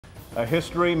A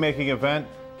history-making event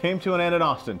came to an end in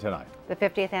Austin tonight. The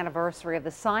 50th anniversary of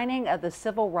the signing of the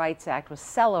Civil Rights Act was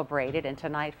celebrated, and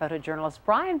tonight photojournalist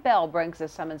Brian Bell brings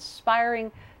us some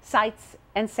inspiring sights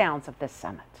and sounds of this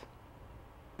summit.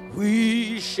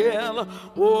 We shall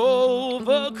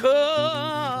overcome.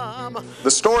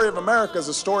 The story of America is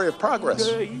a story of progress.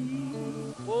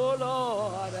 Oh,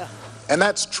 Lord. And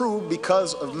that's true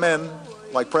because of men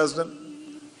like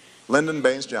President Lyndon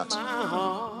Baines Johnson.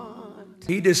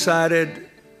 He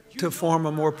decided to form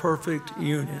a more perfect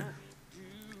union,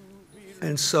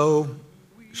 and so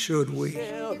should we.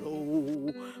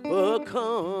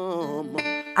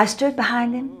 I stood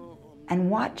behind him and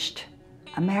watched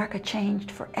America changed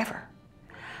forever.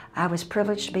 I was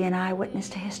privileged to be an eyewitness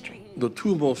to history. The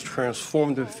two most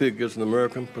transformative figures in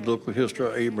American political history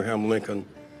are Abraham Lincoln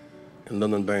and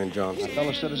Lyndon Baines Johnson. My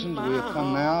fellow citizens, we have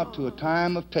come now to a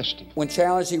time of testing. When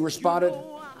challenged, he responded,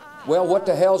 "Well, what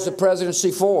the hell's the presidency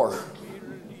for?"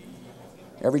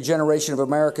 Every generation of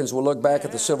Americans will look back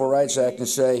at the Civil Rights Act and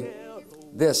say,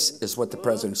 this is what the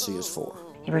presidency is for.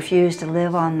 He refused to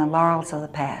live on the laurels of the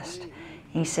past.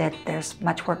 He said there's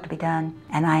much work to be done,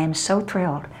 and I am so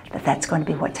thrilled that that's going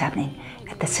to be what's happening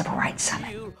at the Civil Rights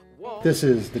Summit. This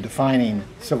is the defining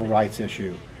civil rights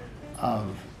issue of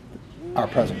our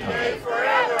present time.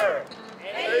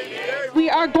 We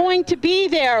are going to be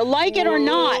there, like it or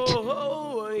not.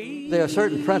 There are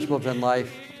certain principles in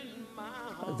life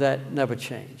that never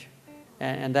change,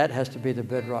 and that has to be the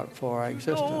bedrock for our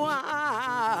existence.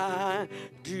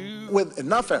 With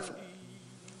enough effort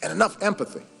and enough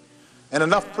empathy and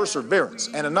enough perseverance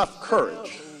and enough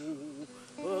courage,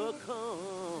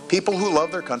 people who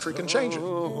love their country can change it. A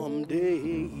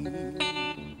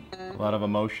lot of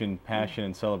emotion, passion,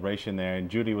 and celebration there. And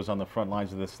Judy was on the front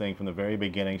lines of this thing from the very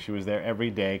beginning. She was there every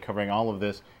day covering all of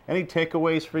this. Any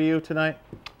takeaways for you tonight?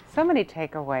 So many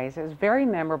takeaways. It was very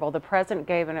memorable. The president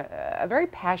gave a very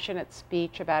passionate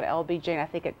speech about LBJ, and I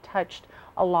think it touched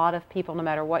a lot of people, no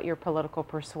matter what your political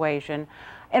persuasion.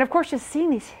 And of course, just seeing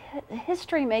these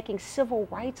history-making civil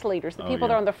rights leaders, the people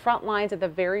that are on the front lines at the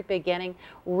very beginning,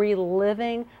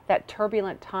 reliving that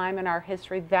turbulent time in our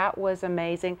history, that was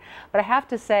amazing. But I have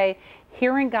to say,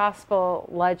 hearing gospel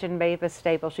legend Mavis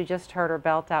Staples, she just heard her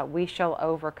belt out, "We Shall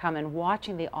Overcome," and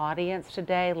watching the audience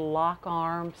today lock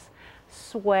arms,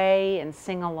 sway and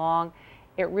sing along,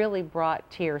 it really brought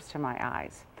tears to my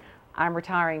eyes. I'm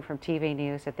retiring from TV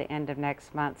news at the end of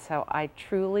next month, so I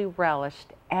truly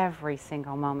relished every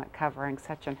single moment covering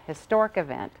such an historic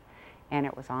event, and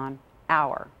it was on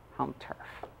our home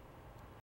turf.